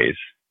different ways.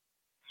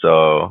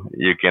 So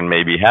you can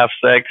maybe have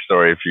sex,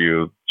 or if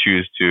you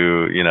choose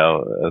to,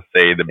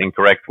 say the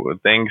incorrect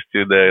things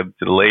to the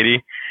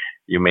lady,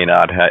 you may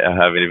not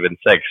have even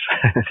sex.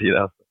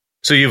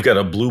 So you've got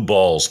a blue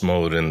balls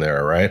mode in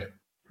there, right?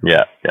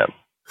 Yeah, yeah.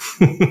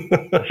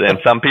 And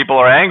some people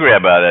are angry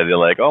about it. They're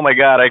like, "Oh my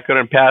God, I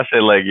couldn't pass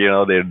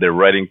it." They're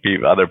writing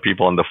other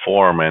people on the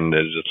forum, and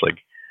they're just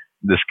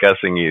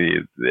discussing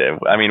it.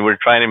 We're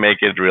trying to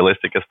make it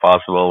realistic as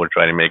possible. We're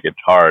trying to make it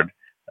hard,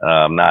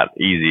 not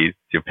easy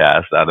to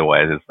pass.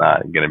 Otherwise, it's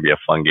not going to be a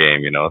fun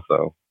game,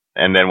 So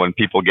and then when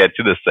people get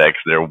to the sex,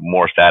 they're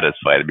more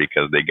satisfied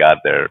because they got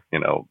there,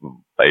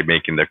 by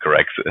making the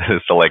correct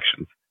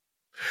selections.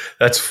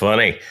 That's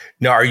funny.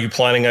 Now, are you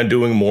planning on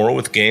doing more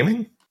with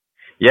gaming?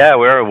 Yeah,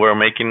 we're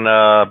making.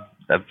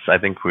 I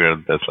think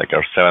that's like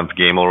our seventh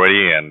game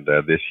already, and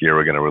this year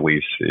we're going to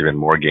release even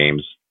more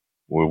games.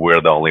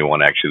 We're the only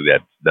one actually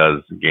that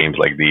does games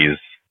like these,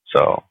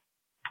 so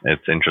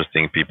it's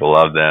interesting. People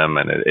love them,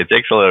 and it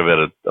takes a little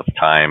bit of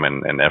time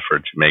and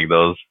effort to make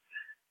those.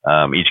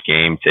 Each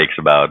game takes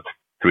about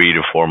 3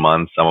 to 4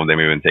 months. Some of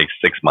them even take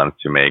 6 months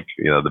to make,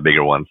 the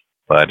bigger ones.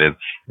 But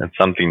it's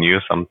something new,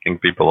 something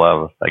people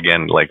love.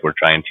 Again, like we're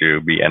trying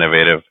to be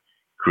innovative,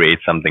 create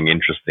something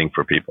interesting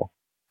for people.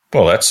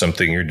 Well, that's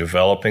something you're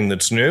developing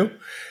that's new.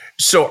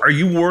 So are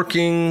you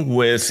working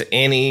with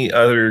any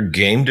other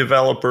game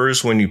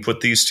developers when you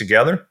put these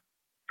together?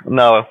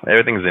 No,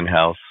 everything's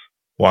in-house.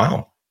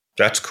 Wow,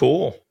 that's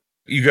cool.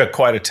 You got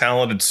quite a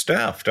talented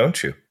staff,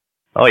 don't you?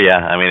 Oh, yeah.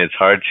 I mean, it's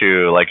hard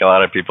to, like, a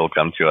lot of people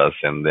come to us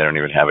and they don't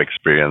even have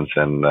experience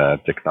in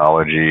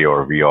technology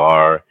or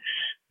VR.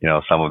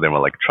 Some of them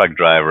are like truck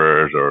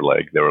drivers or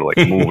they were like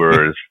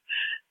movers.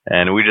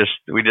 And we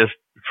just,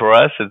 for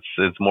us,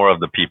 it's more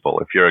of the people.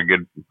 If you're a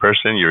good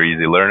person, you're an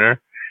easy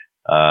learner,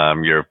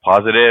 you're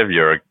positive,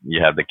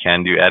 you have the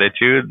can-do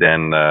attitude,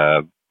 then,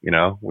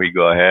 we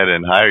go ahead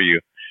and hire you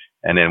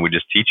and then we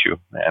just teach you.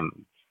 And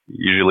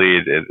usually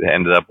it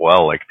ends up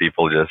well. Like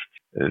people just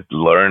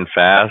learn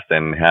fast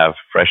and have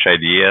fresh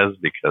ideas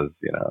because,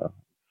 it's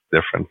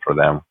different for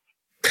them.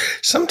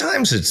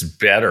 Sometimes it's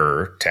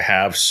better to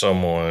have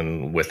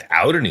someone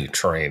without any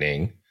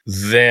training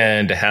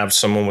than to have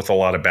someone with a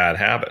lot of bad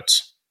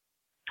habits.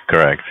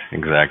 Correct.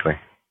 Exactly.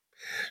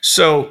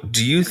 So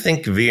do you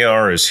think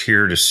VR is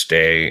here to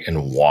stay,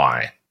 and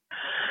why?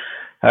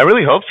 I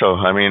really hope so.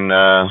 I mean,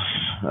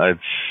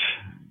 it's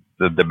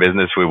the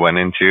business we went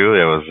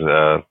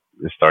into.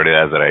 It started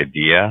as an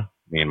idea.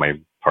 Me and my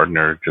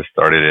partner just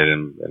started it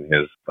in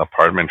his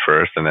apartment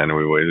first, and then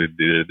we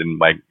did it in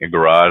my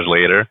garage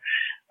later.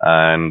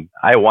 And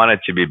I want it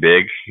to be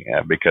big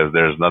because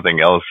there's nothing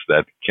else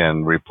that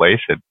can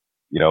replace it.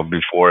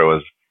 Before it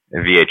was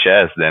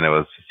VHS, then it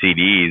was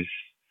CDs.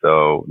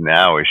 So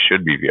now it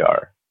should be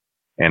VR.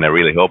 And I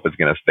really hope it's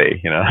going to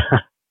stay,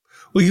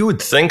 Well, you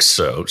would think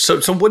so.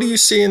 So what do you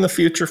see in the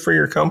future for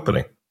your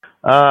company?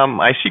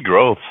 I see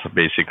growth,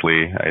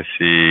 basically. I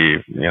see,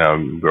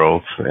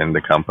 growth in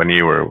the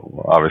company where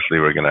obviously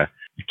we're going to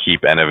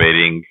keep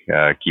innovating,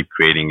 keep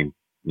creating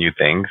new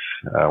things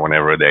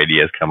whenever the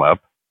ideas come up.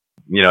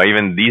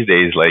 Even these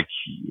days, like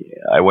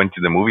I went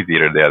to the movie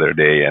theater the other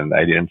day and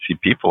I didn't see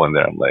people in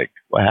there. I'm like,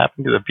 what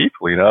happened to the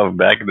people?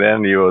 Back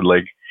then you would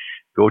like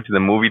go to the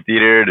movie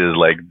theater. There's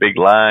like big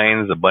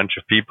lines, a bunch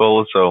of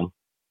people. So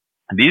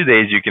these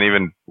days you can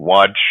even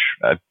watch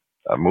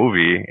a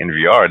movie in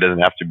VR. It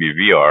doesn't have to be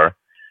VR.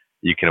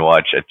 You can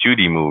watch a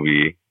 2D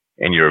movie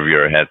in your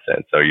VR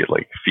headset. So you're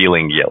like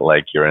feeling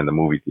like you're in the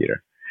movie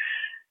theater.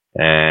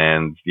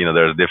 And,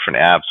 there's different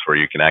apps where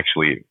you can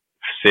actually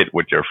sit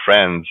with your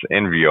friends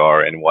in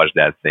VR and watch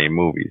that same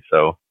movie.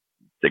 So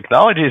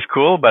technology is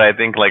cool, but I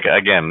think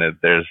again,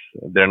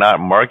 they're not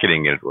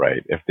marketing it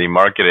right. If they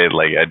market it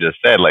like I just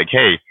said, like,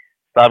 hey,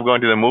 stop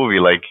going to the movie.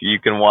 Like you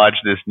can watch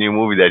this new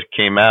movie that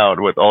came out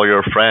with all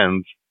your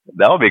friends.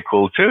 That would be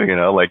cool too.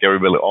 Like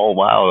everybody, oh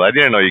wow, I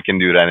didn't know you can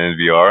do that in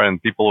VR,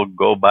 and people will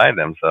go buy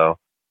them. So,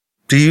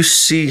 do you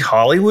see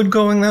Hollywood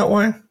going that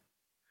way?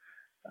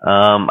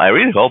 I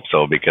really hope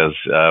so because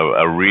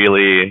a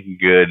really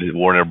good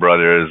Warner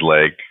Brothers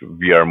like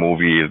VR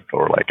movie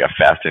or like a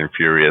Fast and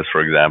Furious,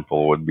 for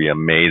example, would be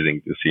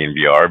amazing to see in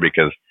VR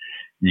because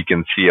you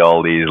can see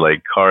all these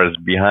like cars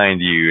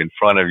behind you, in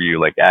front of you,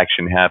 like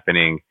action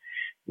happening.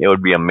 It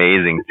would be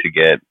amazing to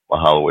get a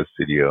Hollywood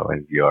studio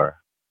in VR.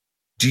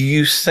 Do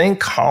you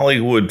think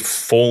Hollywood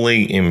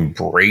fully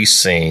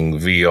embracing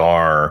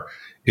VR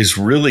is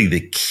really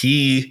the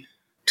key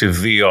to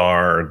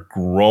VR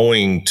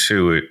growing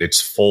to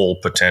its full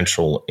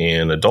potential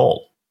in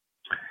adult?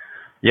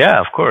 Yeah,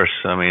 of course.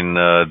 I mean,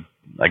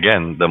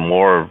 again, the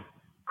more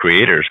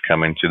creators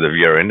come into the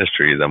VR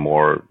industry, the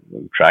more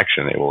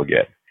traction it will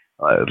get.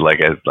 Like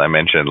as I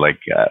mentioned,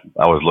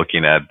 I was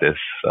looking at this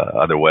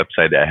other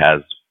website that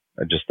has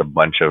just a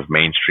bunch of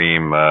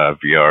mainstream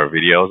VR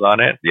videos on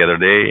it the other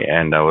day,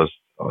 and I was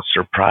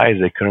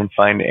surprised I couldn't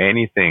find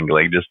anything.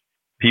 Like just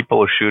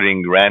people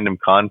shooting random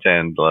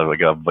content,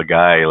 like a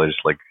guy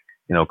just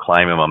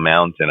climbing a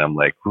mountain. I'm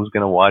like, who's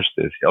gonna watch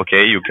this?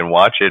 Okay, you can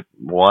watch it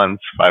once,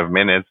 5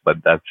 minutes, but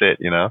that's it,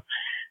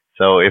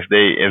 So if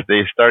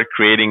they start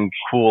creating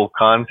cool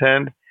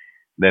content,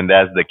 then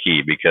that's the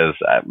key. Because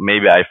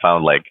maybe I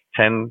found like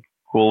 10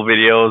 cool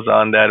videos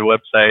on that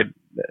website.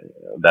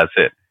 That's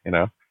it,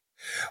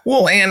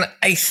 Well, and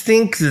I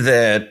think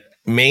that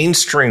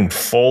mainstream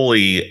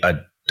fully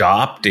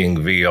adopting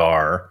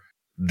VR,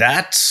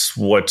 that's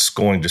what's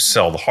going to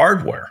sell the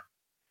hardware.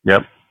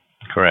 Yep,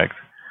 correct.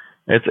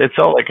 It's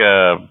all like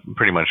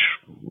pretty much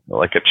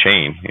like a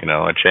chain,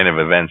 a chain of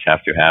events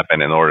have to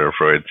happen in order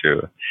for it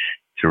to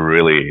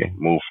really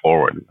move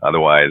forward.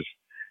 Otherwise,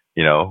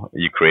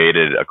 you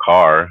created a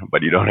car,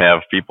 but you don't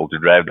have people to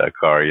drive that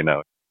car,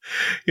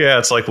 Yeah,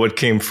 it's like what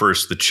came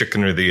first, the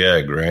chicken or the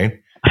egg, right?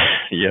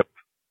 Yep.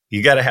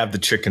 You got to have the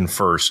chicken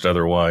first,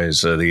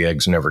 otherwise the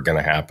egg's never going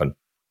to happen.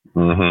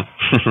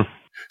 Mm-hmm.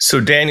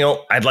 So,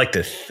 Daniel, I'd like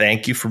to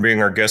thank you for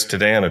being our guest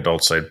today on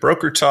Adult Site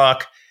Broker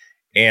Talk,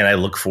 and I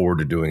look forward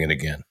to doing it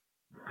again.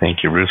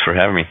 Thank you, Bruce, for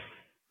having me.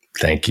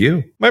 Thank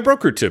you. My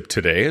broker tip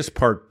today is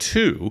part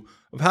 2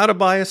 of how to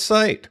buy a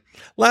site.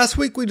 Last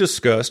week, we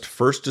discussed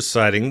first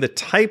deciding the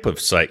type of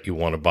site you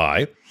want to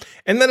buy,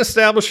 and then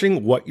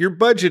establishing what your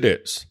budget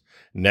is.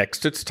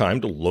 Next, it's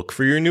time to look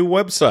for your new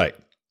website.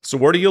 So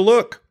where do you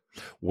look?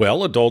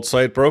 Well, Adult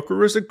Site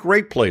Broker is a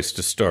great place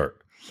to start.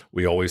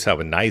 We always have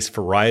a nice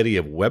variety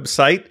of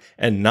website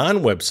and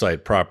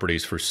non-website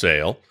properties for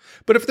sale,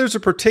 but if there's a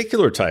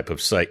particular type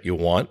of site you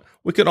want,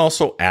 we can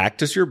also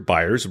act as your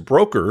buyer's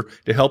broker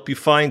to help you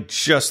find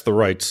just the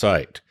right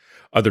site.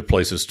 Other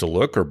places to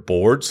look are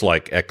boards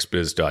like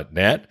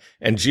xbiz.net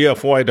and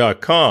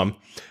gfy.com,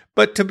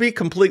 but to be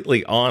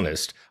completely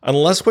honest,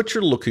 unless what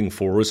you're looking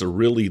for is a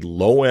really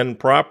low-end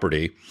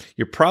property,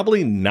 you're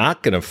probably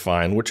not going to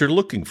find what you're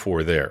looking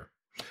for there.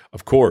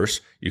 Of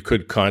course, you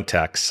could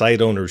contact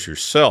site owners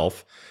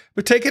yourself,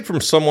 but take it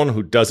from someone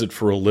who does it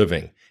for a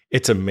living.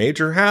 It's a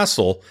major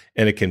hassle,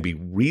 and it can be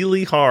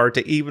really hard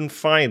to even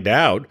find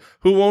out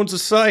who owns a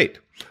site.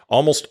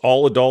 Almost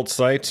all adult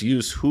sites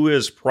use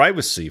Whois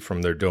privacy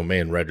from their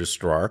domain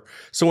registrar,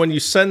 so when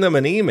you send them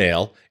an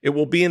email, it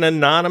will be an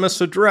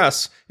anonymous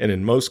address, and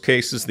in most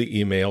cases,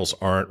 the emails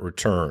aren't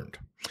returned.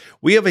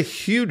 We have a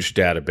huge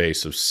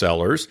database of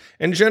sellers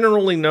and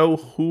generally know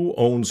who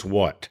owns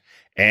what.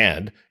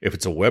 And if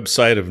it's a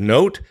website of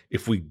note,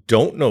 if we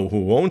don't know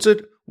who owns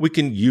it, we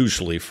can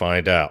usually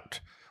find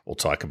out. We'll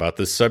talk about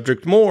this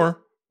subject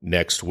more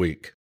next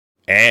week.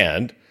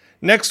 And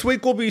next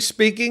week we'll be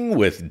speaking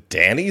with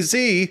Danny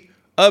Z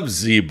of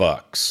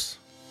Z-Bucks.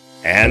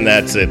 And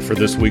that's it for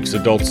this week's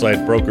Adult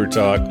Site Broker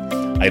Talk.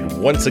 I'd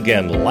once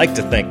again like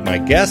to thank my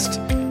guest,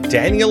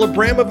 Daniel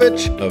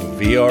Abramovich of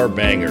VR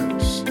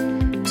Bangers.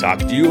 Talk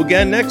to you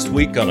again next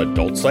week on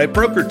Adult Site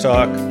Broker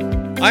Talk.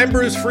 I'm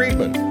Bruce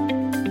Friedman.